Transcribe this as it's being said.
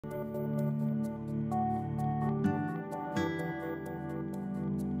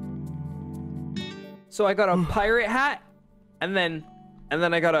So I got a pirate hat, and then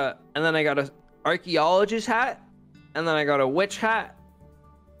I got a archaeologist hat, and then I got a witch hat,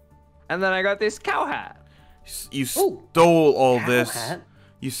 and then I got this cow hat. You stole all this. Hat?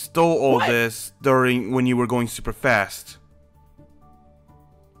 You stole all this when you were going super fast.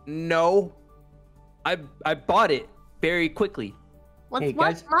 No, I bought it very quickly. Hey,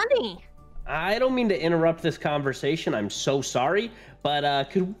 What's guys. money? I don't mean to interrupt this conversation. I'm so sorry. But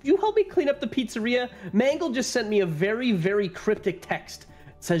could you help me clean up the pizzeria? Mangle just sent me a very, very cryptic text.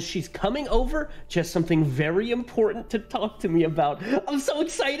 It says she's coming over. Just something very important to talk to me about. I'm so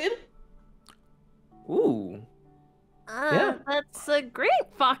excited. Ooh. Yeah. That's great,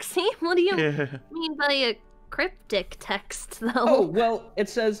 Foxy. What do you mean by a cryptic text, though? Oh, well, it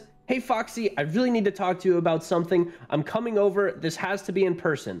says, hey, Foxy, I really need to talk to you about something. I'm coming over. This has to be in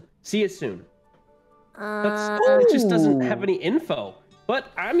person. See you soon. It just doesn't have any info. But,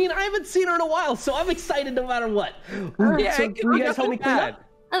 I mean, I haven't seen her in a while, so I'm excited no matter what. Yeah, So, can you guys help me clean up?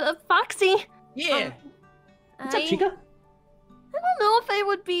 Foxy. Yeah. What's up, Chica? I don't know if I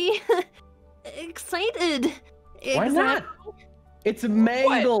would be excited. Why not? It's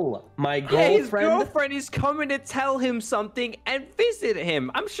Mangle, my Yeah, his girlfriend. girlfriend is coming to tell him something and visit him.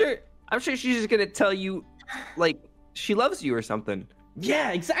 I'm sure she's just gonna tell you, like, she loves you or something.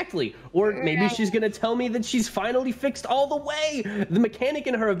 Yeah, exactly. Or maybe she's gonna tell me that she's finally fixed all the way. The mechanic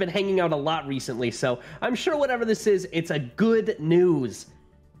and her have been hanging out a lot recently, so I'm sure whatever this is, it's a good news.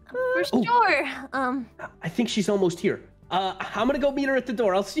 For sure. I think she's almost here. I'm gonna go meet her at the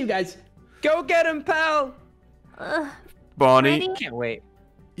door. I'll see you guys. Go get him, pal. Bonnie, Freddy? Can't wait.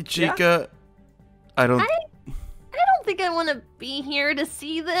 Chica, I don't. I don't think I want to be here to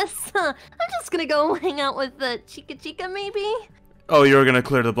see this. I'm just gonna go hang out with the Chica maybe. Oh, you're gonna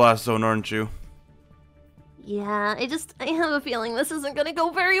clear the blast zone, aren't you? Yeah, I have a feeling this isn't gonna go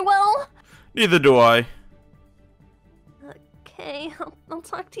very well. Neither do I. Okay, I'll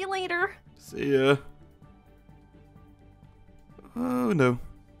talk to you later. See ya. Oh no.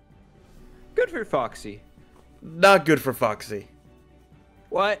 Good for Foxy. Not good for Foxy.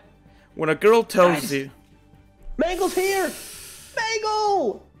 What? When a girl tells Guys. you... Mangle's here!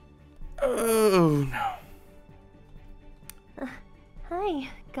 Mangle! Oh no. Hi,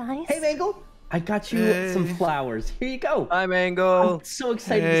 guys. Hey, Mangle. I got you some flowers. Here you go. Hi, Mangle. I'm so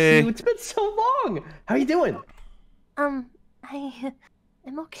excited to Hey. see you. It's been so long. How you doing? I'm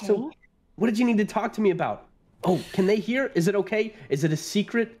okay. So, what did you need to talk to me about? Oh, can they hear? Is it okay? Is it a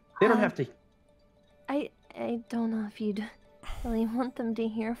secret? They don't have to. I don't know if you'd really want them to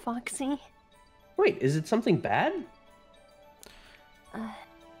hear, Foxy. Wait, is it something bad? Oh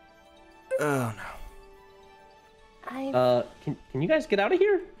no. Can you guys get out of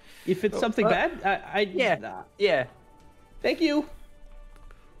here? If it's something bad, Yeah. Thank you.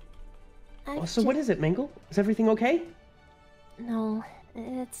 Oh, so what is it, Mangle? Is everything okay? No,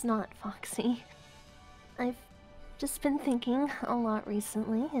 it's not, Foxy. I've just been thinking a lot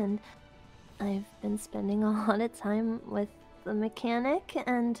recently, and I've been spending a lot of time with the mechanic,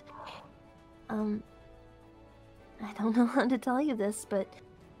 and I don't know how to tell you this, but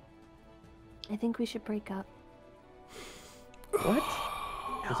I think we should break up. What?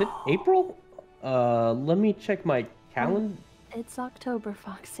 Is it April? Let me check my calendar. It's October,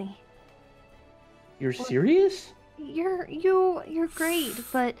 Foxy. You're serious? You're great,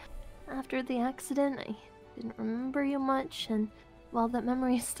 but after the accident, I didn't remember you much, and while that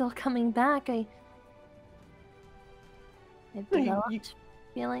memory is still coming back, I've developed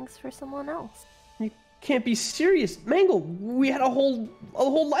feelings for someone else. You can't be serious, Mangle. We had a whole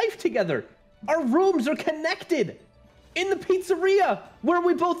life together. Our rooms are connected in the pizzeria where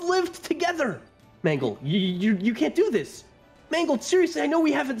we both lived together. Mangle, you can't do this. Mangle, seriously, I know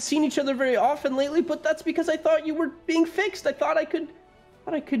we haven't seen each other very often lately, but that's because I thought you were being fixed. I thought I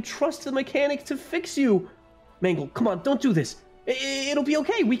could trust the mechanic to fix you. Mangle, come on, don't do this. It'll be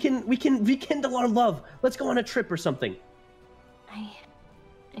okay. We can rekindle our love. Let's go on a trip or something.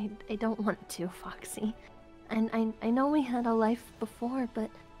 I don't want to, Foxy. And I know we had a life before, but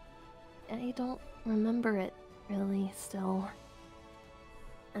I don't remember it really still.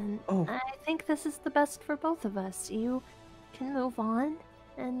 And I think this is the best for both of us. You can move on,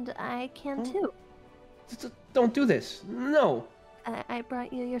 and I can too. Don't do this. No. I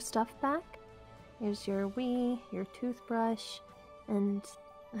brought you your stuff back. Here's your Wii, your toothbrush, and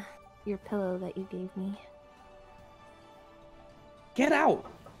your pillow that you gave me. Get out.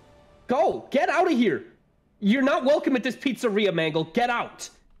 Go. Get out of here. You're not welcome at this pizzeria, Mangle. Get out.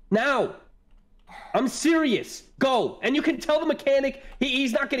 Now. I'm serious. Go. And you can tell the mechanic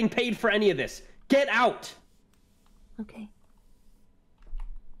he's not getting paid for any of this. Get out. Okay.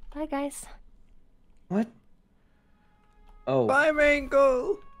 Bye, guys. What? Oh. Bye,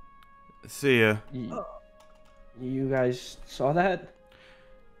 Mangle. See ya. You guys saw that?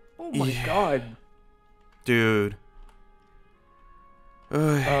 Oh my Yeah. god. Dude.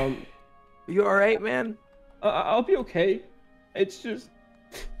 You alright, man? I'll be okay. It's just,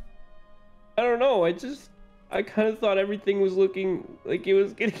 I don't know. I kind of thought everything was looking like it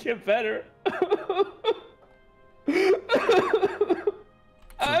was gonna get better.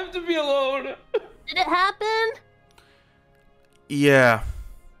 I have to be alone. Did it happen? Yeah.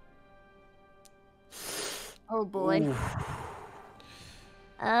 Oh boy. Ooh.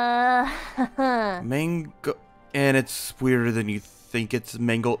 Mangle. And it's weirder than you think. It's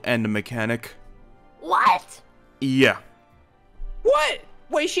Mangle and the mechanic. What? Yeah. What?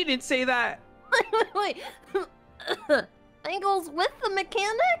 Wait, she didn't say that. Wait. Mangle's with the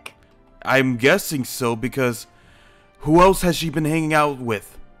mechanic? I'm guessing so because who else has she been hanging out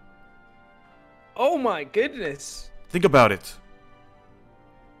with? Oh my goodness. Think about it.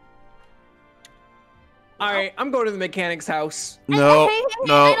 Alright, I'm going to the mechanic's house. No, Hey,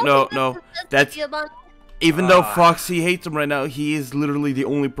 no, I don't no, think no. the best That's idea, Bunny. even though Foxy hates him right now, he is literally the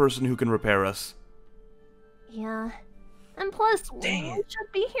only person who can repair us. Yeah. And plus, Dang we it.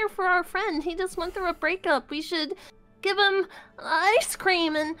 should be here for our friend. He just went through a breakup. We should give him ice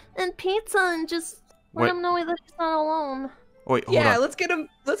cream and pizza and just let Wait. him know that he's not alone. Wait, hold Yeah, on. let's get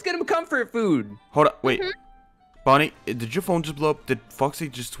him comfort food. Hold on. Wait. Bonnie, did your phone just blow up? Did Foxy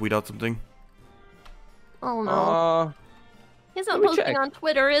just tweet out something? Oh no. He's not let me posting check. on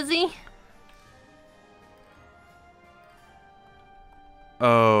Twitter, is he?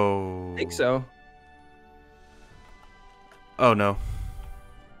 Oh. I think so. Oh no.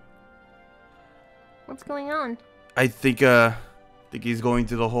 What's going on? I think he's going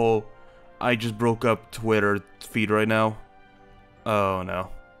to the whole I just broke up Twitter feed right now. Oh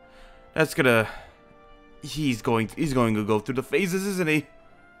no. That's gonna he's going to go through the phases, isn't he?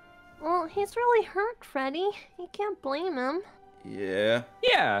 Well, he's really hurt, Freddy. You can't blame him. Yeah.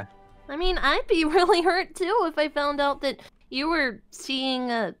 Yeah. I mean, I'd be really hurt too if I found out that you were seeing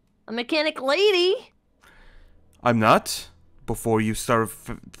a mechanic lady. I'm not. Before you start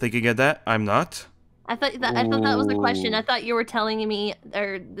thinking of that, I'm not. I thought that was the question. Ooh. I thought you were telling me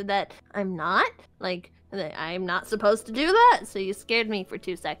or that I'm not, like, that I'm not supposed to do that. So you scared me for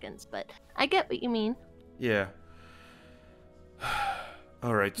 2 seconds, but I get what you mean. Yeah.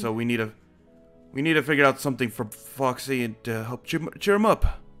 All right, so we need to figure out something for Foxy and help cheer him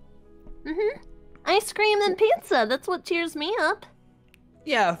up. Ice cream and pizza. That's what cheers me up.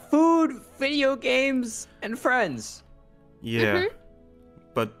 Yeah, food, video games, and friends. Yeah.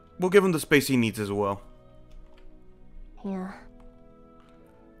 But we'll give him the space he needs as well. Yeah.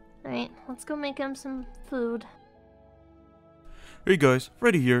 Alright, let's go make him some food. Hey guys,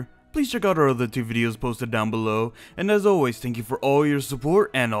 Freddy here. Please check out our other 2 videos posted down below. And as always, thank you for all your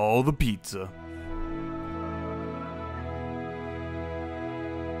support and all the pizza.